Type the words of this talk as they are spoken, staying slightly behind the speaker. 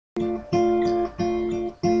I'm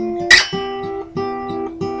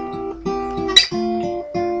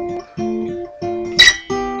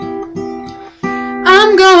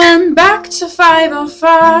going back to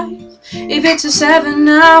 5:05. If it's a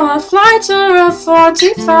 7-hour flight or a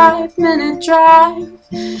 45-minute drive,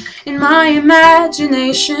 in my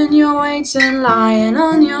imagination you're waiting, lying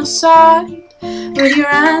on your side, with your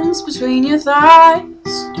hands between your thighs.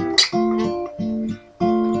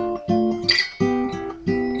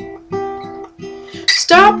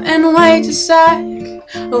 Stop and wait a sec.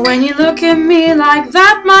 When you look at me like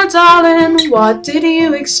that, my darling, what did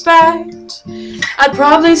you expect? I'd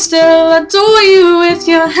probably still adore you with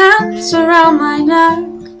your hands around my neck,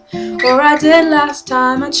 or I did last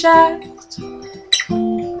time I checked.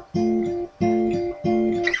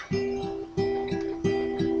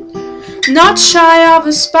 Not shy of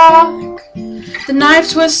a spark, the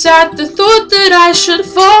knife was set, the thought that I should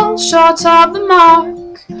fall short of the mark.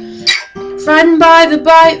 Frightened by the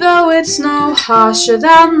bite, though it's no harsher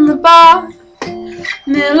than the bark.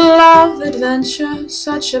 Middle of adventure,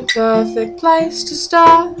 such a perfect place to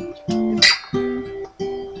start.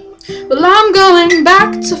 Well, I'm going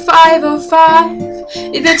back to 5:05.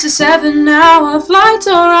 If it's a 7-hour flight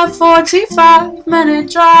or a 45-minute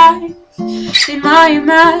drive, in my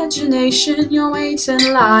imagination you're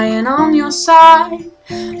waiting, lying on your side,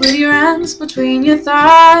 with your hands between your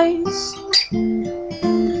thighs.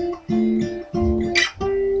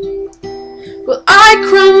 Well, I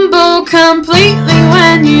crumble completely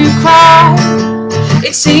when you cry.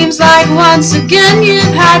 It seems like once again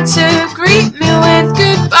you've had to greet me with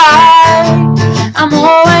goodbye. I'm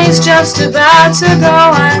always just about to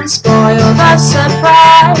go and spoil the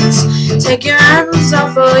surprise. Take your hands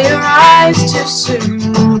off or your eyes too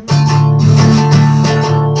soon.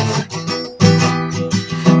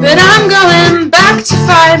 But I'm going back to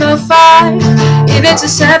 5:05. If it's a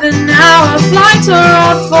 7-hour flight or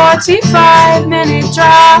a 45-minute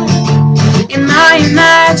drive, in my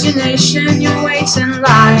imagination you're waiting,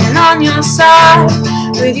 lying on your side,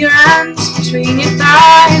 with your hands between your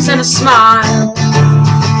thighs and a smile.